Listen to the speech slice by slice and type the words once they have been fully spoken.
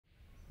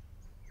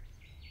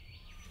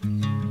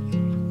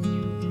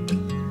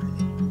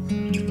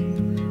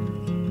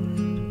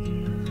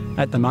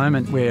At the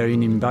moment we're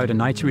in Imbota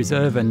Nature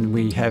Reserve and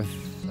we have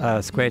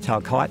a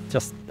square-tailed kite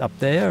just up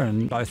there,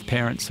 and both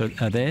parents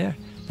are there,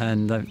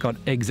 and they've got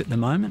eggs at the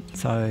moment,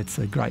 so it's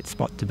a great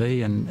spot to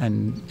be. And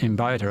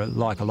Imbota,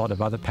 like a lot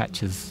of other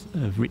patches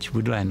of rich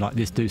woodland like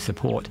this, do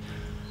support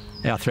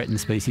our threatened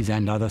species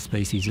and other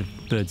species of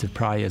birds of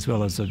prey, as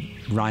well as a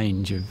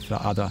range of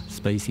other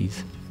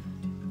species.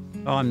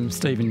 I'm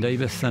Stephen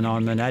Debus and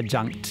I'm an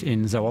adjunct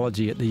in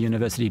zoology at the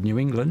University of New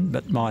England,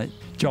 but my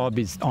job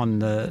is on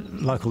the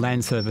local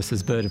Land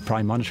Services Bird of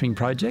Prey Monitoring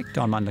Project.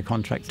 I'm under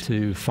contract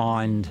to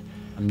find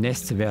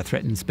nests of our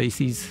threatened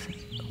species,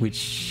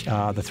 which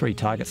are the three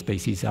target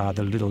species are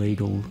the little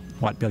eagle,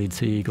 white-bellied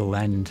sea eagle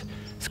and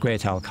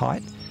square-tailed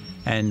kite.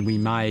 And we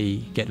may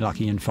get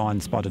lucky and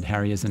find spotted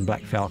harriers and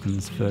black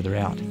falcons further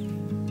out.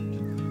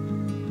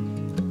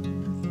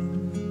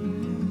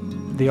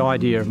 The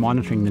idea of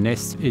monitoring the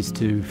nests is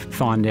to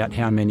find out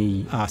how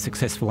many are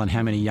successful and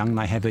how many young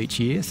they have each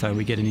year, so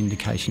we get an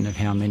indication of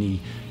how many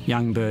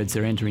young birds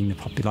are entering the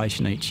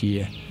population each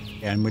year.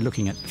 And we're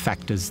looking at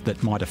factors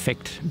that might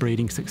affect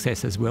breeding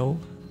success as well,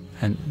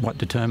 and what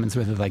determines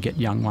whether they get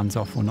young ones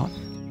off or not.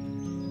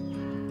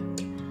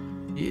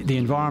 The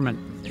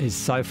environment is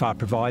so far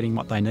providing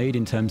what they need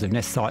in terms of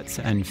nest sites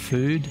and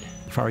food,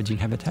 foraging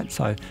habitat,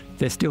 so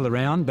they're still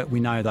around, but we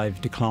know they've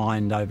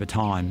declined over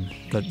time.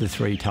 The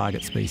three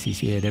target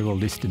species, yeah, they're all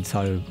listed,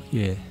 so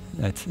yeah,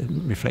 that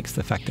reflects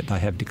the fact that they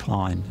have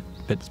declined.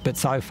 But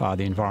so far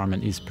the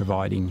environment is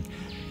providing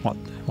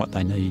what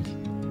they need.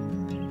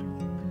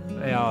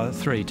 Our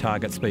three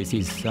target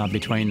species,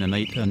 between them,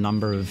 eat a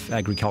number of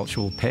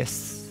agricultural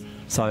pests.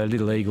 So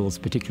little eagles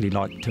particularly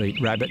like to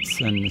eat rabbits,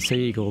 and the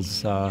sea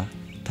eagles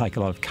take a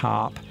lot of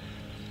carp.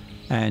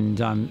 And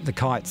the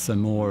kites are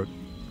more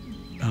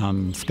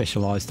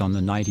specialised on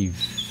the native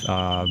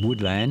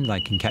woodland. They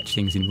can catch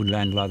things in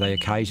woodland, although they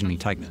occasionally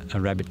take a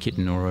rabbit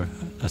kitten or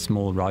a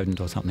small rodent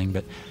or something.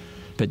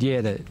 But yeah,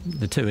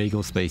 the two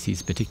eagle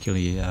species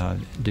particularly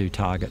do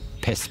target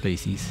pest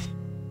species.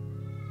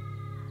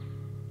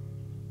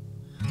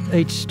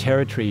 Each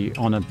territory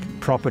on a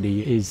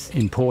property is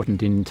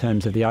important in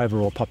terms of the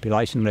overall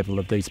population level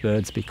of these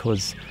birds,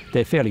 because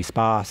they're fairly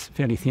sparse,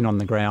 fairly thin on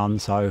the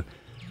ground, so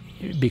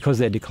because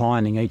they're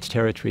declining, each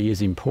territory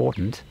is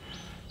important.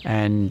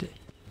 And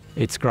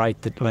it's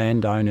great that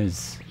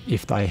landowners,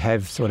 if they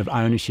have sort of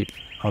ownership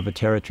of a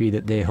territory,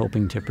 that they're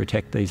helping to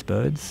protect these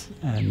birds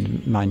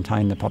and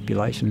maintain the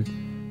population.